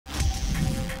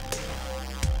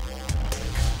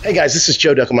Hey guys, this is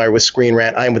Joe Duckelmeyer with Screen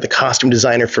Rant. I am with the costume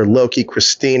designer for Loki,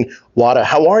 Christine Wada.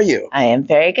 How are you? I am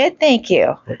very good, thank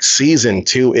you. Season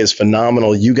 2 is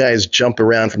phenomenal. You guys jump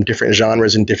around from different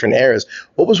genres and different eras.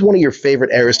 What was one of your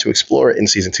favorite eras to explore in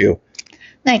season 2?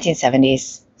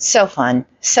 1970s. So fun.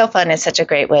 So fun. It's such a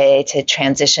great way to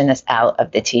transition us out of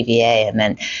the TVA and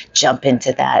then jump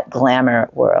into that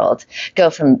glamour world. Go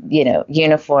from,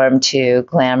 uniform to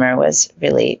glamour was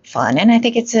really fun. And I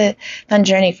think it's a fun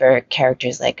journey for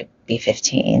characters like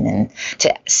B-15 and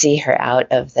to see her out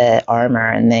of the armor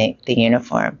and the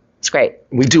uniform. It's great.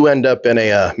 We do end up in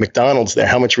a McDonald's there.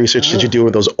 How much research did you do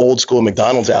with those old school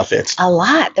McDonald's outfits? A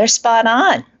lot. They're spot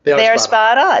on. They are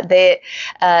spot on.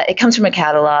 It comes from a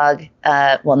catalog.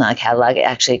 Well, not a catalog. It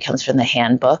actually comes from the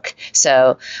handbook.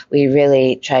 So we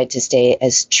really tried to stay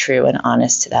as true and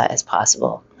honest to that as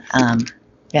possible.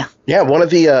 Yeah, one of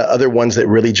the other ones that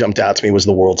really jumped out to me was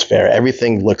the World's Fair.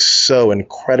 Everything looks so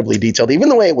incredibly detailed. Even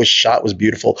the way it was shot was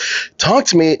beautiful. Talk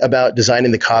to me about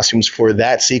designing the costumes for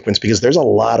that sequence, because there's a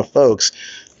lot of folks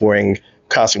wearing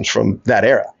costumes from that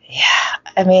era. Yeah,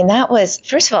 I mean, that was,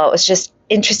 first of all, it was just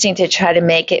interesting to try to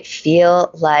make it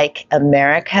feel like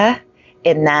America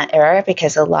in that era,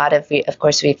 because of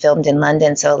course, we filmed in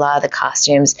London, so a lot of the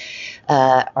costumes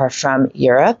are from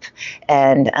Europe,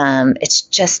 and it's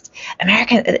just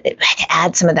American. It had to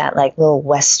add some of that like little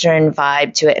Western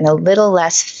vibe to it, and a little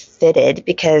less fitted,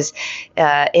 because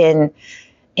in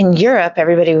Europe,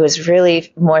 everybody was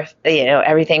really more,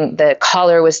 everything, the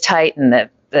collar was tight and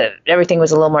the everything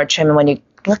was a little more trim, and when you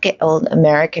look at old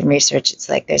American research, it's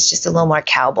like there's just a little more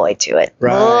cowboy to it.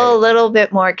 Right. A little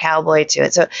bit more cowboy to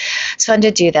it. So it's fun to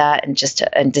do that,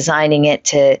 and designing it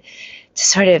to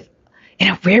sort of, in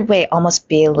a weird way, almost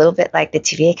be a little bit like the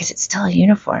TVA, because it's still a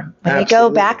uniform. When you go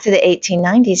back to the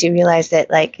 1890s, you realize that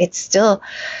like it's still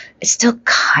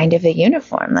kind of a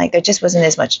uniform. Like there just wasn't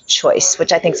as much choice,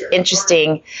 which I think is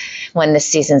interesting when the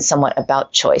season's somewhat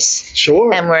about choice.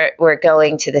 Sure. And we're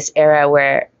going to this era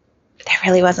where there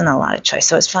really wasn't a lot of choice.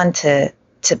 So it was fun to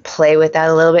play with that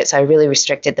a little bit. So I really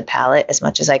restricted the palette as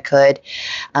much as I could,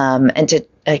 and to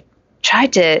try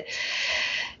to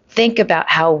think about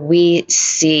how we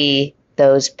see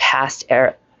those past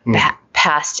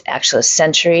actual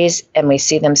centuries, and we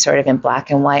see them sort of in black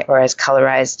and white or as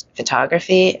colorized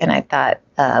photography. And I thought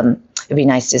it'd be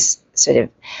nice to sort of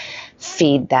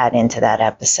feed that into that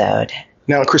episode.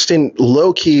 Now, Christine,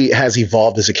 Loki has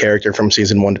evolved as a character from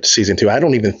season 1 to season 2. I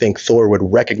don't even think Thor would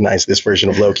recognize this version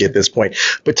of Loki at this point.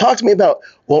 But talk to me about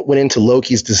what went into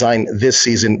Loki's design this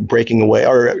season, breaking away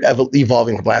or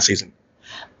evolving from last season.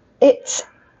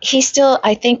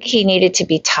 I think he needed to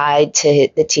be tied to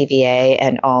the TVA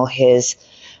and all his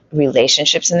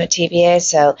relationships in the TVA.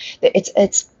 So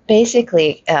it's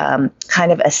basically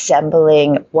kind of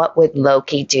assembling what would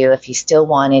Loki do if he still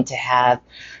wanted to have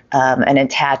an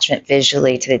attachment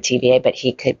visually to the TVA,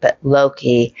 but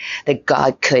Loki, the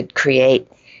god, could create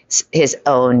his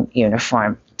own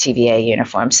uniform, TVA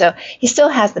uniform. So he still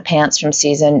has the pants from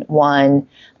season 1,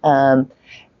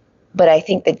 but I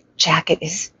think the jacket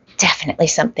is definitely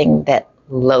something that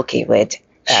Loki would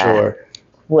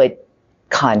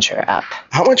conjure up.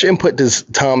 How much input does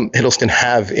Tom Hiddleston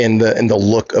have in the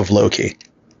look of Loki?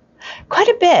 Quite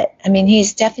a bit. I mean,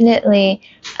 he's definitely,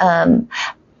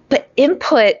 but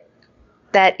input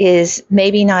that is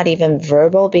maybe not even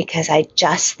verbal, because I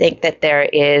just think that there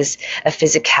is a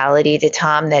physicality to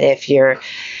Tom that if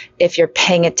you're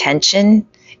paying attention,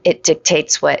 it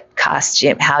dictates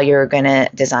how you're going to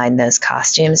design those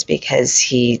costumes, because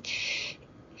his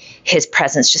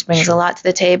presence just brings a lot to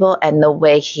the table, and the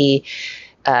way he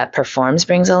performs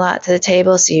brings a lot to the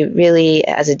table. So you really,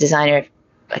 as a designer,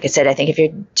 like I said, I think if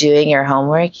you're doing your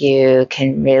homework, you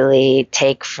can really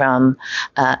take from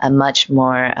a much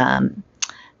more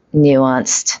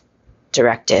nuanced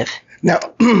directive. Now,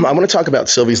 I want to talk about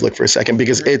Sylvie's look for a second,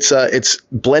 because it's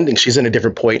blending. She's in a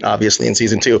different point, obviously, in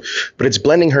season 2, but it's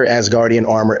blending her Asgardian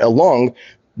armor along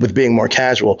with being more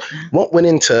casual. What went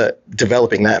into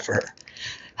developing that for her?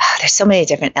 There's so many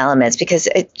different elements, because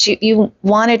you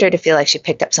wanted her to feel like she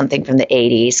picked up something from the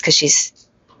 80s, because she's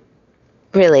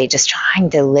really just trying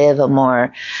to live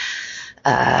a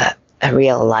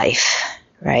real life.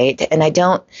 Right. And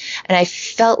I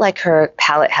felt like her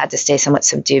palette had to stay somewhat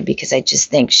subdued, because I just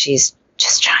think she's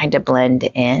just trying to blend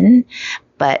in,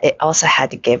 but it also had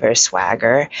to give her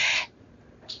swagger.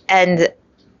 And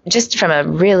just from a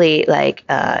really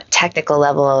technical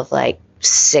level of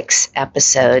 6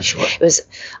 episodes, sure. It was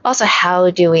also how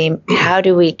do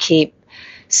we keep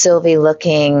Sylvie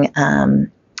looking, how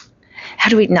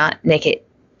do we not make it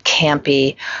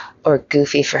campy or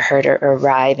goofy for her to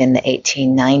arrive in the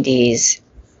 1890s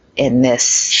in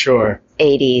this Sure.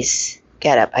 80s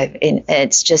getup. And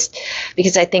it's just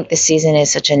because I think the season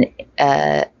is such an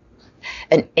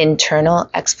internal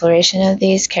exploration of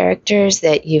these characters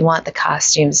that you want the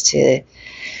costumes to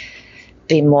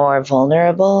be more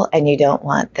vulnerable, and you don't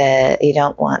want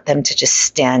them to just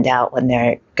stand out when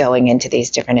they're going into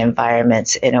these different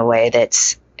environments in a way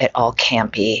that's at all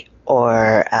campy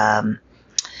or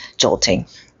jolting.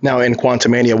 Now, in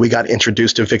Quantumania, we got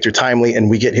introduced to Victor Timely,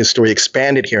 and we get his story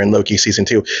expanded here in Loki Season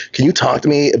 2. Can you talk to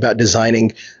me about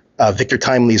designing Victor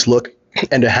Timely's look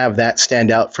and to have that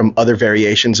stand out from other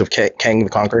variations of Kang the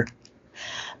Conqueror?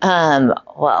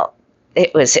 Well,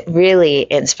 it was really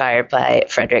inspired by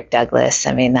Frederick Douglass.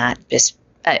 I mean, I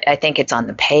think it's on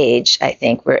the page. I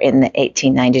think we're in the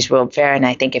 1890s World Fair, and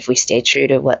I think if we stay true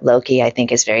to what Loki, I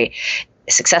think, is very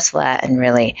successful at, and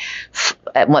really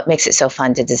what makes it so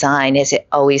fun to design is it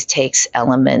always takes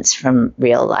elements from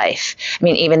real life. I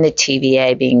mean, even the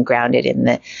TVA being grounded in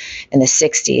the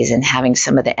 60s and having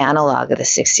some of the analog of the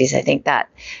 60s, I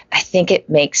think it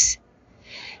makes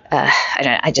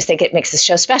I just think it makes the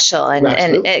show special and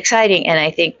exciting. And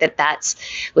I think that's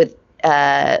with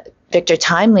Victor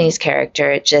Timely's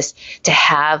character, just to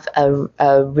have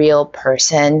a real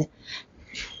person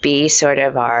be sort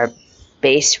of our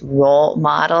base role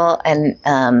model,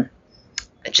 and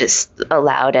just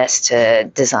allowed us to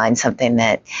design something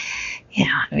that,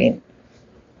 I mean,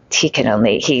 Jonathan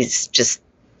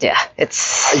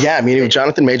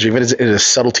Major, even the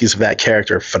subtleties of that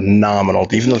character, phenomenal.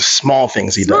 Even the small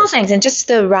things he does. Small things, and just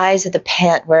the rise of the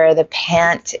pant, where the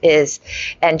pant is,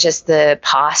 and just the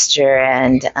posture,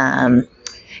 and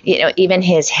even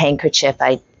his handkerchief,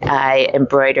 I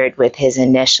embroidered with his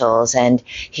initials, and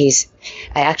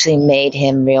I actually made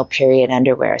him real period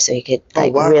underwear, so he could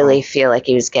really feel like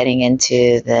he was getting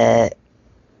into the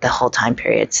whole time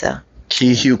period. So.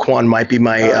 Ki Hugh Kwan might be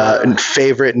my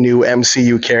favorite new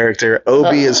MCU character.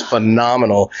 Obi is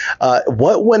phenomenal.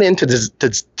 What went into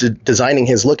designing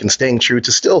his look and staying true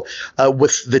to still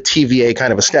with the TVA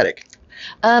kind of aesthetic?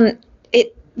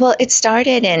 It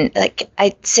started in,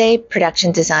 I'd say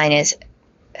production design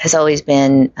has always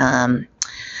been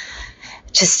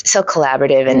just so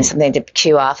collaborative and something to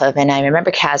cue off of. And I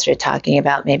remember Kazra talking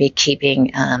about maybe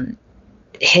keeping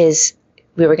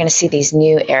we were going to see these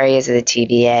new areas of the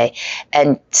TVA,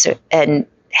 and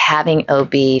having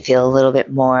OB feel a little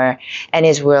bit more, and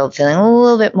his world feeling a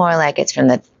little bit more like it's from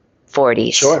the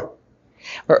 40s. Sure.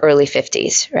 Or early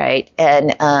 50s, right?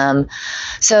 And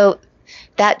so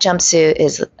that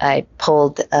jumpsuit I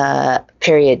pulled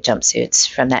period jumpsuits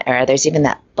from that era. There's even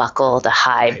that buckle, the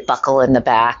high buckle in the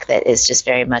back, that is just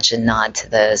very much a nod to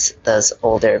those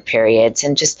older periods,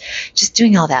 and just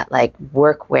doing all that like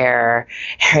workwear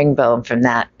herringbone from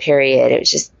that period. It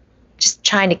was just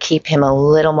trying to keep him a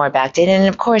little more backdated. And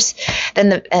of course,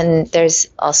 then there's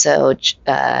also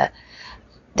there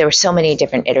were so many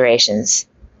different iterations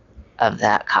of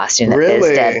that costume that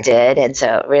BizDev did, and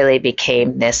so it really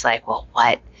became this like, well,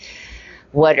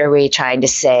 what are we trying to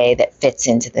say that fits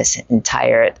into this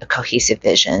entire cohesive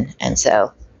vision? And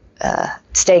so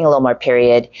staying a little more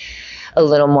period, a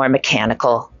little more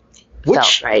mechanical,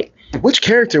 felt right. Which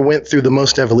character went through the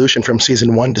most evolution from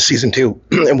season 1 to season 2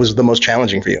 and was the most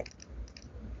challenging for you?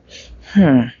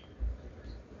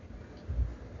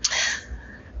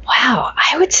 Wow,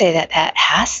 I would say that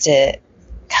has to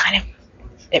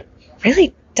it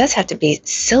really does have to be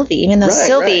Sylvie, even though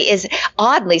Sylvie is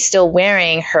oddly still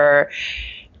wearing her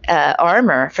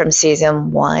armor from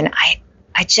season 1.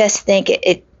 I just think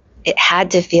it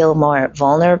had to feel more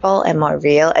vulnerable and more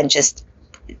real, and just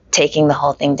taking the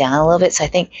whole thing down a little bit. So I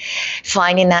think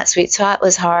finding that sweet spot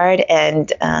was hard,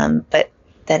 and but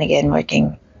then again,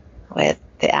 working with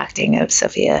the acting of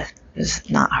Sophia is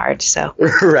not hard. So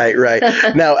right.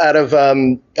 Now, out of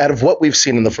what we've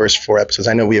seen in the first 4 episodes,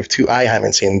 I know we have 2. I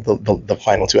haven't seen the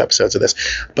final 2 episodes of this,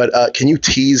 but can you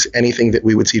tease anything that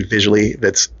we would see visually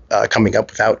that's coming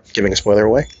up without giving a spoiler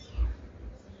away?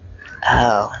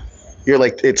 Oh, you're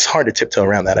like, it's hard to tiptoe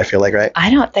around that, I feel like, right?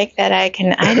 I don't think that I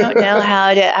can. I don't know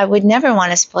how to. I would never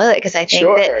want to spoil it, because I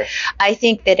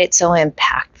think that it's so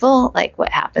impactful, like what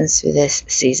happens through this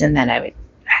season, that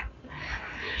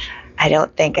I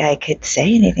don't think I could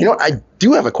say anything. I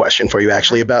do have a question for you,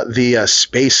 actually, about the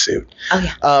spacesuit. Oh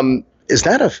yeah. Is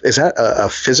that a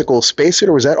physical spacesuit,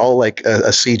 or was that all like a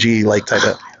CG like type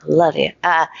of? Love you.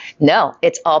 No,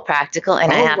 it's all practical,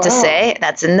 and I have to say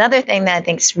that's another thing that I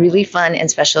think is really fun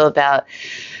and special about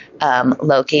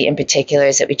Loki in particular,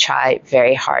 is that we try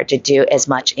very hard to do as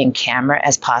much in camera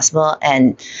as possible,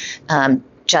 and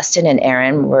Justin and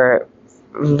Aaron were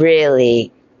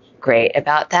really great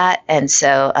about that. And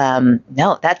so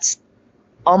no, that's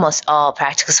almost all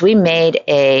practical. So we made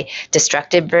a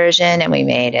destructive version, and we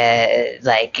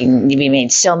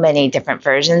made so many different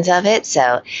versions of it.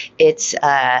 So it's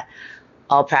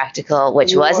all practical,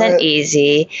 which wasn't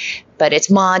easy, but it's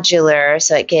modular,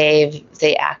 so it gave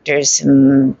the actors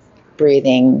some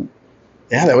breathing.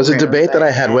 Yeah, that was a debate that I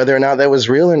had whether or not that was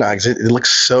real or not, because it looks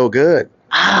so good.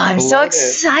 Oh, I'm so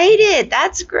excited.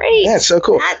 That's great. Yeah, it's so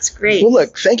cool. That's great. Well,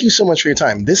 look, thank you so much for your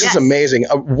time. This is amazing.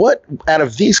 What, out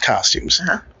of these costumes,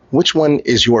 which one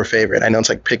is your favorite? I know it's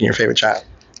like picking your favorite child.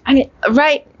 I mean,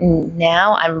 right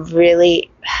now, I'm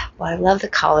really, I love the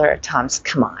collar of Tom's.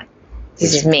 Come on.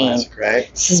 This is mean. Classic, right?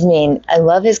 This is mean. I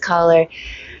love his collar.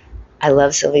 I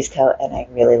love Sylvie's coat, and I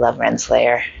really love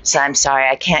Renslayer. So I'm sorry,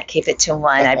 I can't keep it to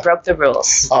one. I broke the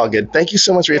rules. All good. Thank you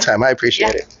so much for your time. I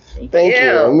appreciate it. Thank you.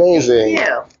 Amazing. Thank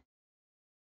you.